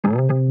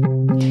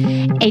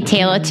A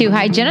Tale of Two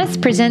Hygienists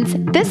presents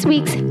this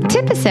week's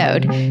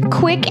TIPisode,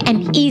 quick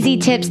and easy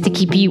tips to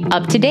keep you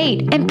up to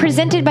date and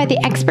presented by the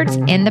experts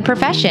in the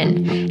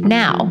profession.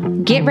 Now,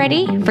 get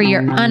ready for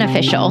your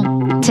unofficial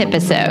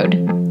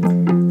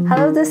TIPisode.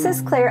 Hello, this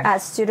is Claire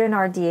at Student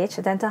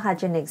RDH Dental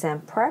Hygiene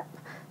Exam Prep,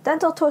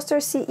 Dental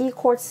Toaster CE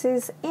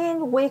courses,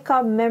 and Wake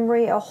Up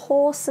Memory, a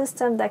whole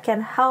system that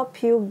can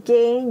help you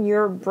gain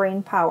your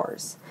brain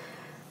powers.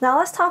 Now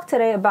let's talk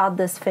today about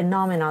this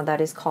phenomenon that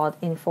is called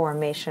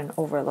information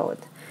overload.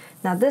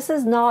 Now this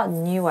is not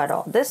new at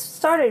all. This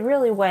started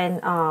really when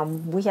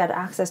we had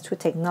access to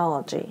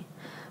technology.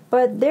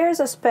 But there's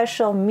a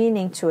special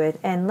meaning to it,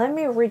 and let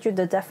me read you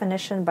the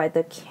definition by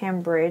the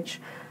Cambridge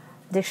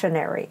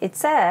Dictionary. It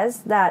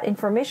says that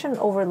information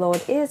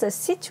overload is a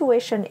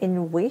situation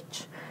in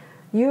which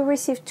you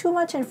receive too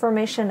much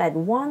information at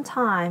one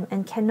time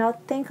and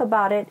cannot think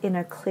about it in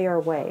a clear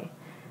way.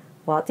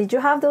 Well, did you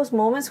have those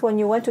moments when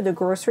you went to the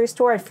grocery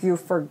store and you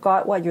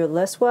forgot what your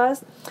list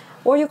was?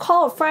 Or you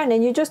call a friend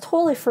and you just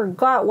totally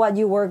forgot what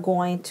you were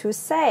going to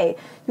say.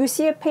 You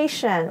see a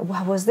patient,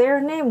 what was their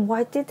name?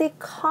 What did they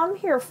come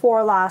here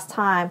for last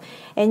time?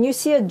 And you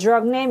see a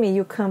drug name and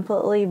you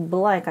completely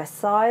blank. I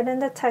saw it in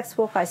the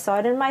textbook, I saw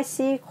it in my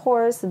CE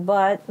course,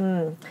 but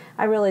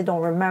I really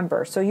don't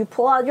remember. So you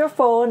pull out your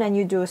phone and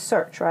you do a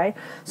search, right?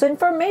 So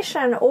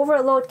information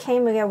overload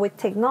came again with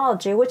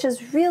technology, which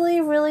is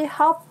really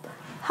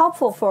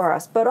helpful for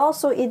us, but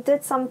also it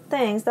did some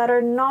things that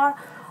are not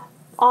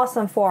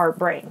awesome for our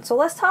brain. So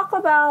let's talk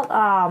about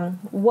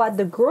what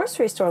the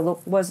grocery store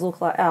was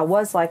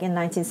like in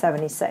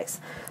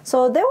 1976.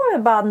 So there were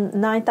about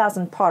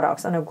 9,000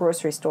 products in a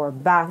grocery store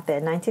back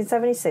then,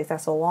 1976.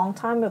 That's a long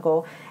time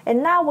ago.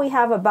 And now we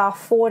have about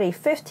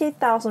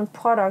 50,000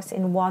 products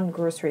in one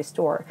grocery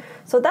store.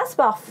 So that's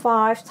about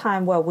 5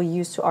 times what we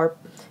used to our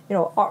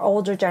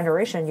older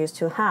generation used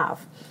to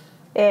have.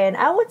 And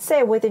I would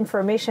say with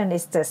information,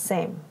 it's the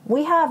same.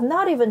 We have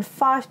not even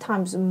 5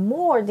 times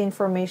more the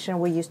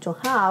information we used to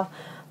have,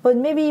 but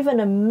maybe even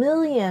 1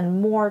 million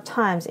more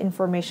times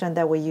information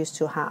that we used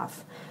to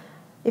have.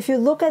 If you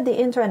look at the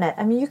internet,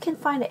 you can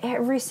find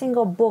every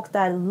single book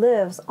that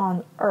lives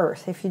on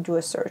earth if you do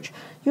a search.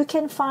 You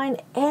can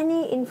find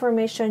any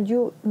information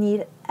you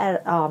need,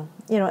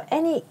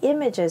 any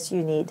images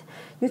you need.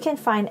 You can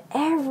find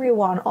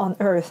everyone on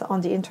earth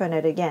on the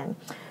internet again.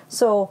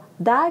 So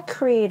that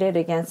created,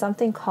 again,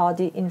 something called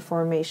the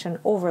information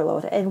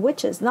overload, and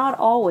which is not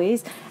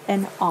always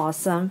an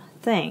awesome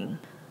thing.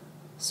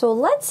 So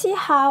let's see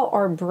how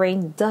our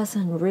brain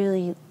doesn't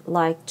really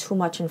like too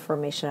much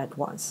information at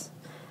once.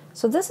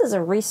 So this is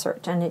a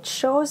research, and it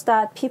shows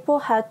that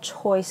people had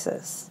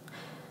choices.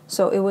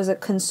 So it was a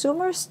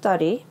consumer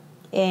study,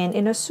 and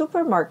in a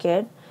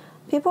supermarket,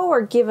 people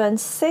were given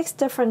 6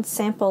 different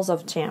samples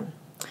of jam.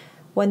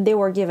 When they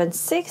were given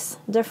 6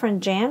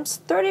 different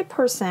jams,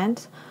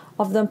 30%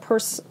 of them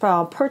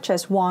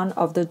purchased one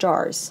of the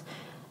jars.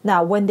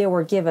 Now, when they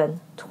were given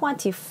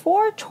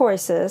 24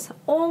 choices,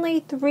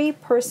 only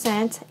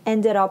 3%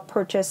 ended up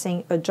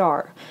purchasing a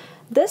jar.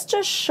 This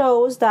just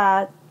shows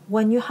that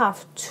when you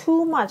have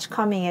too much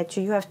coming at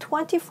you, you have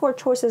 24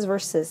 choices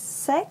versus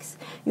 6,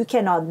 you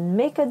cannot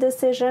make a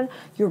decision,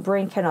 your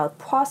brain cannot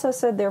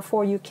process it,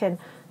 therefore you can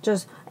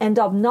just end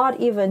up not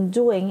even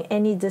doing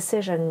any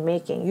decision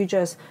making. You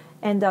just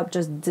end up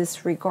just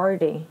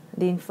disregarding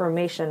the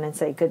information and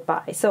say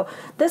goodbye. So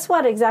this is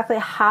what exactly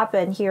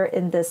happened here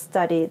in this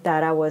study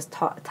that I was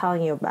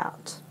telling you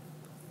about.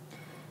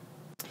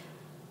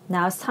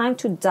 Now it's time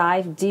to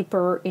dive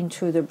deeper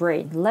into the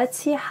brain. Let's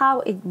see how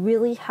it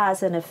really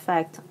has an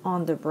effect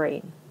on the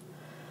brain.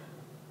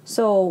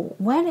 So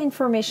when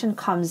information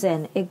comes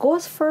in, it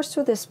goes first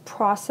through this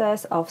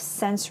process of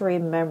sensory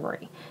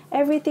memory.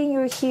 Everything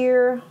you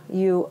hear,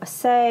 you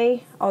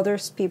say,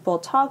 others people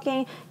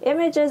talking,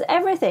 images,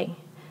 everything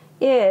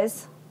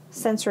is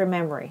sensory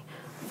memory.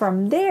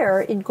 From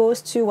there, it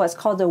goes to what's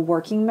called the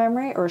working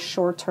memory or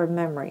short-term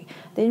memory.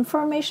 The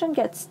information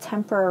gets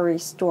temporarily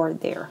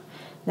stored there.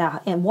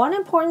 Now, and one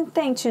important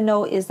thing to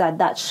know is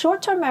that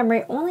short-term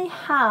memory only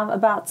have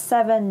about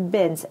 7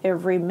 bins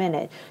every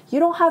minute. You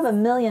don't have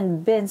 1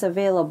 million bins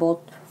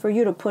available for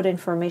you to put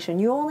information.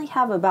 You only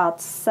have about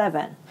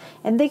 7,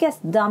 and they get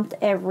dumped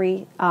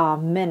every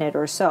minute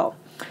or so.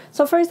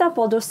 So for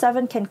example, those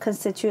 7 can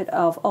constitute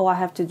of, I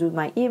have to do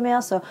my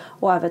email, so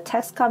I have a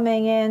text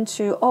coming in,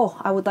 to,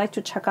 I would like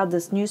to check out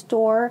this new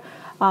store,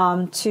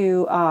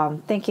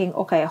 to thinking,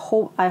 okay,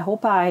 I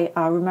hope I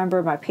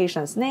remember my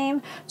patient's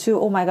name, to,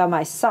 oh my God,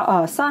 my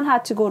son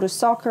had to go to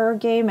soccer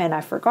game and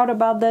I forgot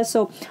about this.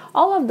 So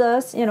all of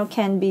this,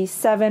 can be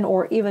 7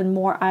 or even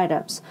more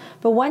items.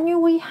 But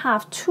when we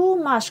have too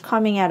much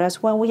coming at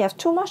us, when we have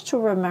too much to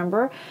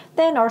remember,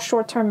 then our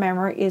short-term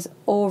memory is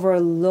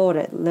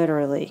overloaded,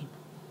 literally.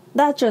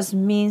 That just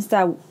means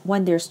that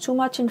when there's too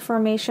much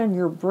information,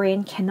 your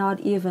brain cannot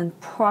even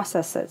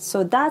process it.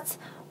 So that's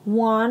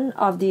one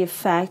of the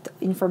effect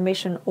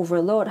information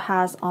overload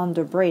has on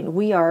the brain.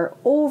 We are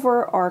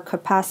over our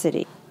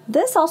capacity.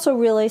 This also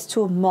relates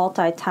to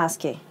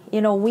multitasking.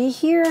 We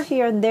hear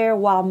here and there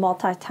while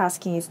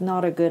multitasking is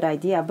not a good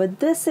idea, but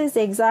this is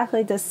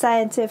exactly the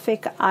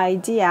scientific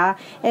idea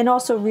and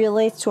also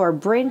relates to our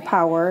brain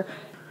power.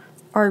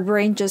 Our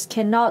brain just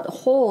cannot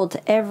hold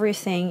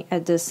everything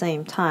at the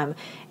same time.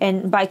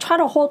 And by trying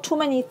to hold too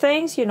many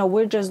things,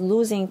 we're just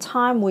losing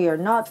time. We are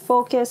not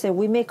focused and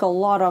we make a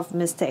lot of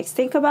mistakes.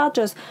 Think about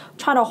just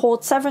trying to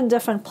hold 7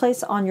 different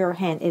plates on your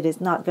hand. It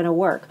is not going to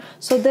work.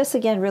 So this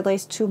again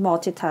relates to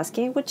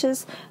multitasking, which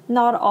is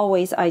not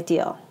always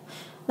ideal.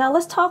 Now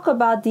let's talk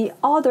about the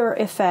other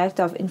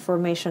effect of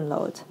information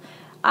load.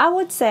 I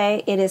would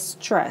say it is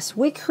stress.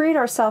 We create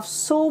ourselves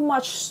so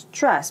much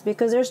stress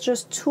because there's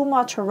just too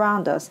much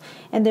around us.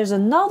 And there's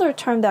another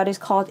term that is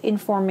called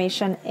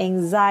information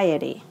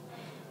anxiety.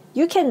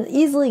 You can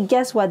easily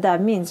guess what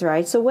that means,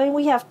 right? So when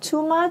we have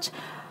too much,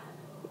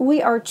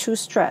 we are too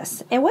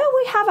stressed. And when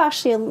we have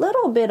actually a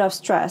little bit of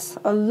stress,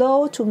 a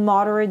low to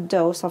moderate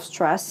dose of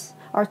stress,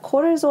 our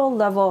cortisol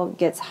level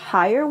gets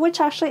higher,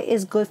 which actually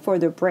is good for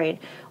the brain.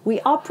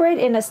 We operate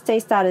in a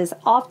state that is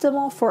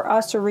optimal for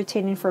us to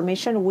retain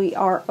information. We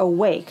are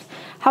awake.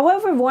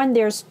 However, when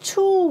there's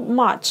too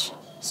much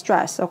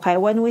stress,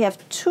 when we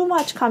have too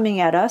much coming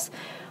at us,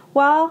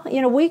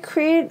 we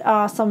create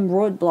some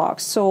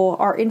roadblocks. So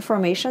our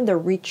information, the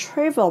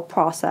retrieval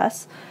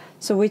process,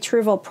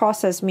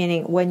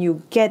 meaning when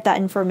you get that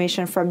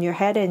information from your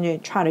head and you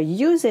try to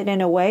use it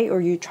in a way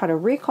or you try to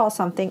recall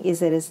something,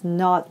 it is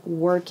not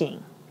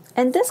working.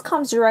 And this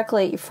comes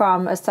directly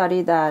from a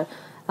study that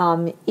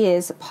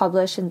is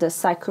published in the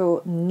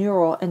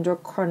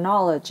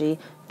Psychoneuroendocrinology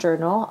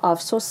Journal of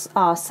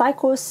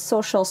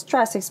Psychosocial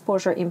Stress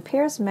Exposure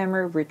Impairs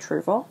Memory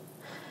Retrieval.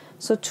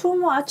 So too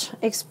much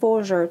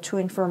exposure to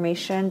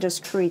information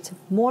just creates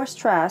more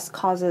stress,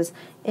 causes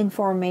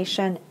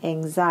information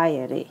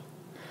anxiety.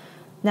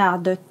 Now,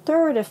 the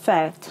third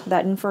effect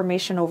that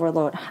information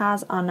overload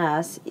has on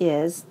us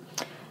is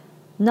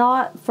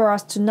not for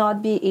us to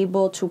not be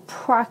able to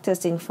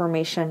practice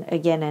information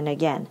again and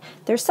again.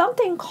 There's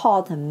something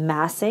called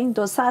massing.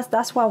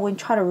 That's why we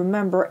try to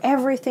remember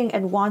everything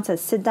at once and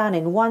sit down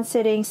in one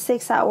sitting,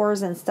 6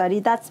 hours and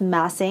study. That's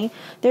massing.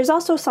 There's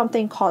also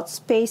something called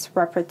spaced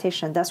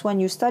repetition. That's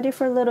when you study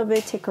for a little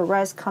bit, take a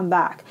rest, come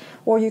back.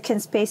 Or you can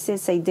space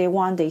it, say day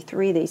 1, day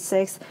 3, day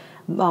 6.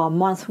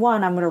 Month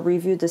 1, I'm going to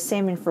review the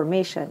same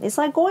information. It's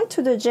like going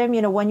to the gym.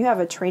 When you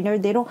have a trainer,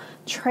 they don't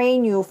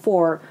train you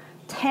for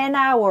 10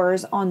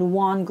 hours on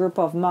one group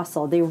of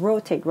muscle. They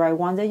rotate, right?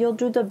 One day you'll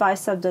do the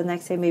bicep, the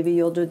next day maybe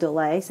you'll do the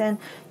legs, and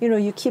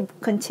you keep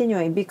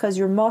continuing because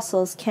your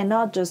muscles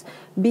cannot just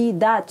be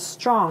that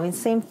strong. And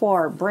same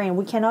for our brain.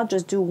 We cannot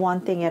just do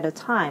one thing at a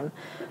time.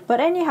 But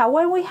anyhow,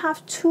 when we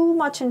have too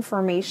much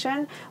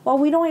information,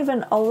 we don't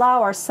even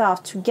allow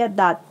ourselves to get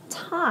that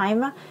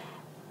time,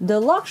 the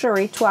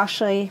luxury to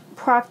actually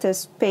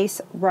practice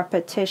spaced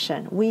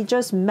repetition. We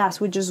just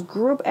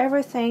group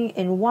everything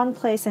in one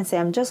place and say,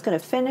 I'm just going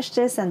to finish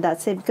this and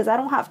that's it because I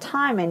don't have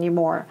time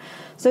anymore.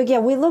 So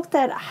again, we looked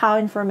at how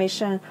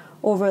information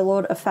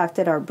overload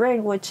affected our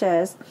brain, which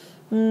is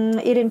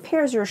it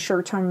impairs your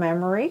short-term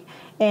memory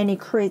and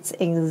it creates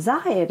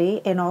anxiety,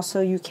 and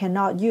also you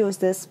cannot use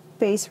this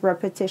spaced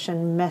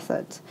repetition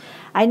method.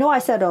 I know I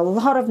said a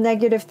lot of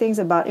negative things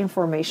about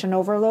information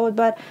overload,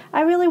 but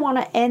I really want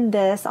to end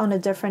this on a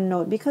different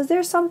note because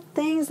there's some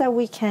things that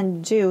we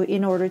can do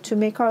in order to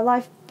make our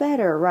life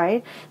better,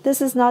 right? This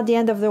is not the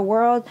end of the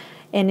world,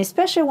 and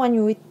especially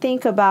when we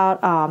think about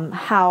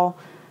how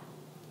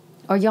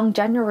our young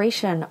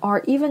generation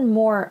are even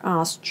more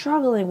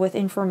struggling with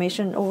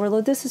information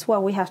overload, this is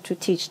what we have to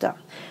teach them.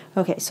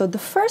 Okay, so the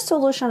first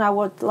solution I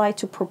would like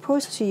to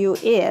propose to you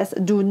is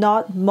do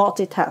not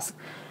multitask.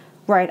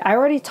 Right, I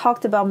already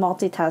talked about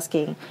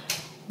multitasking,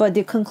 but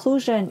the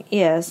conclusion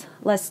is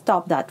let's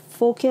stop that.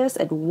 Focus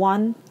at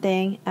one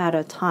thing at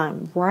a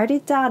time. Write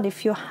it down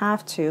if you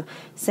have to,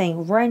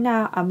 saying right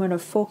now I'm going to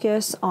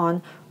focus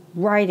on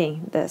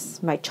writing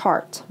this, my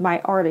chart,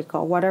 my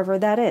article, whatever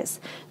that is.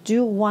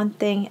 Do one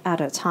thing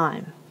at a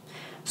time.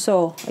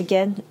 So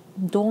again,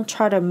 don't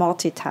try to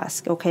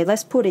multitask. Okay,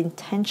 let's put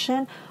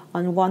intention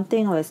on one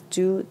thing. Let's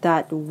do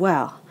that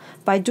well.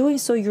 By doing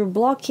so, you're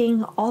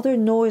blocking other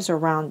noise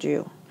around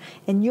you,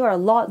 and you are a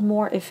lot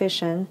more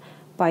efficient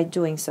by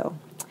doing so.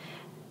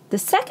 The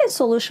second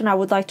solution I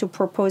would like to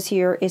propose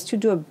here is to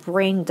do a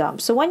brain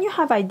dump. So when you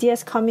have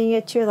ideas coming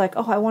at you, like,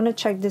 I want to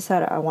check this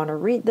out, I want to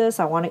read this,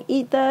 I want to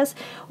eat this,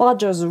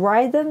 just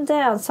write them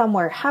down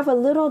somewhere. Have a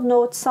little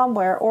note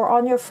somewhere or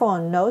on your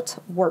phone. Notes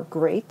work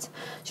great.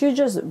 So you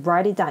just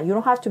write it down. You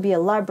don't have to be a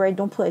library.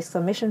 Don't put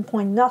exclamation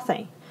point,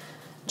 nothing.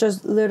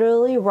 Just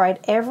literally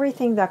write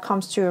everything that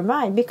comes to your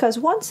mind, because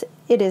once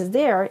it is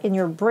there in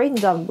your brain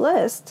dump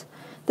list,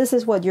 this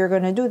is what you're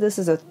going to do. This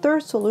is a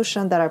third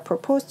solution that I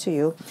propose to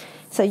you.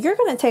 So you're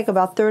going to take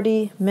about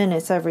 30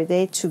 minutes every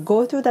day to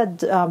go through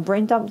that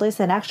brain dump list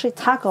and actually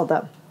tackle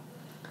them.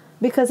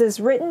 because it's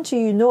written to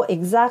you know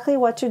exactly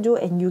what to do,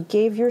 and you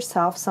gave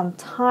yourself some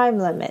time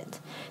limit,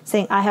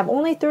 saying, I have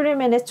only 30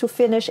 minutes to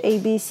finish A,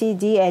 B, C,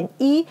 D, and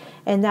E,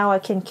 and now I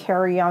can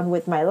carry on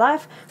with my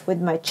life,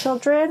 with my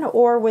children,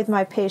 or with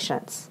my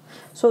patients.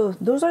 So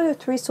those are the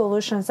 3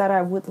 solutions that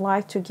I would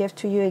like to give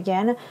to you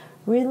again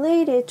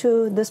related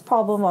to this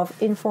problem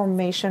of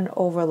information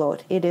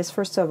overload. It is,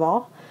 first of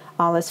all,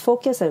 let's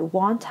focus at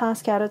one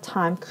task at a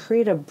time,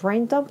 create a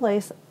brain dump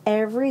list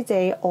every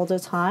day, all the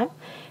time,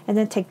 and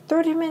then take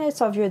 30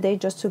 minutes of your day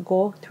just to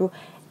go through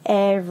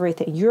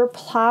everything. You're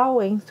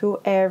plowing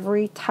through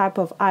every type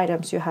of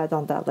items you had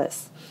on that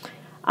list.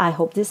 I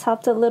hope this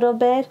helped a little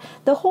bit.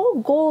 The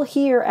whole goal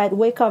here at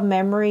Wake Up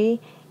Memory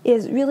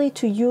is really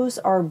to use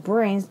our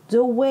brains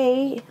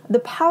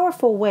the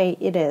powerful way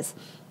it is.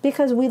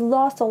 Because we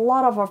lost a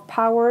lot of our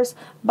powers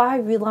by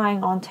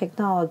relying on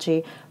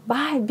technology,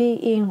 by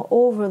being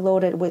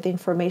overloaded with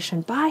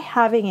information, by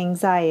having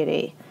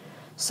anxiety.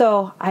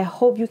 So I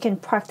hope you can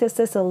practice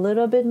this a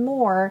little bit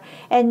more.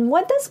 And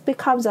when this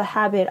becomes a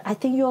habit, I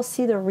think you'll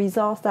see the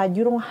results that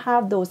you don't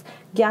have those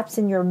gaps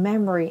in your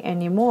memory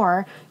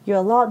anymore. You're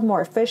a lot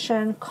more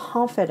efficient,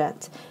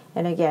 confident.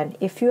 And again,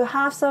 if you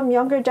have some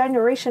younger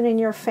generation in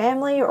your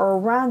family or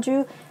around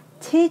you,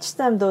 teach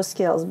them those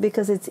skills,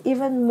 because it's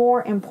even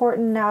more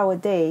important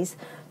nowadays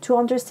to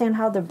understand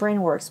how the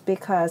brain works,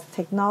 because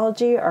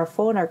technology, our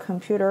phone, our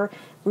computer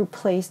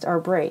replaced our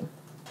brain.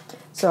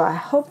 So I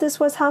hope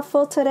this was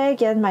helpful today.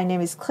 Again, my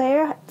name is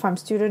Claire from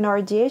Student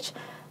RDH,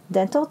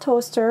 Dental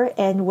Toaster,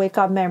 and Wake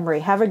Up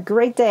Memory. Have a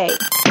great day.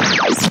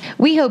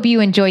 We hope you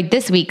enjoyed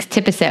this week's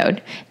TIPisode.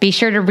 Be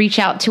sure to reach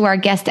out to our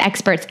guest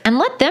experts and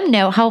let them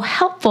know how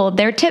helpful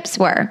their tips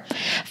were.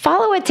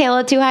 Follow A Tale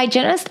of Two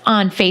Hygienists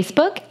on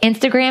Facebook,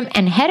 Instagram,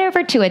 and head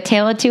over to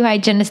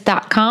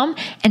ataleoftwohygienist.com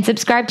and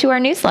subscribe to our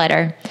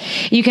newsletter.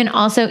 You can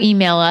also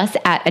email us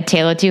at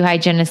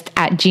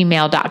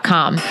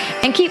ataleoftwohygienist@gmail.com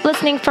and keep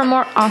listening for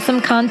more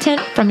awesome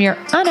content from your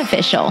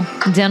unofficial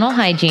dental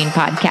hygiene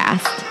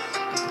podcast.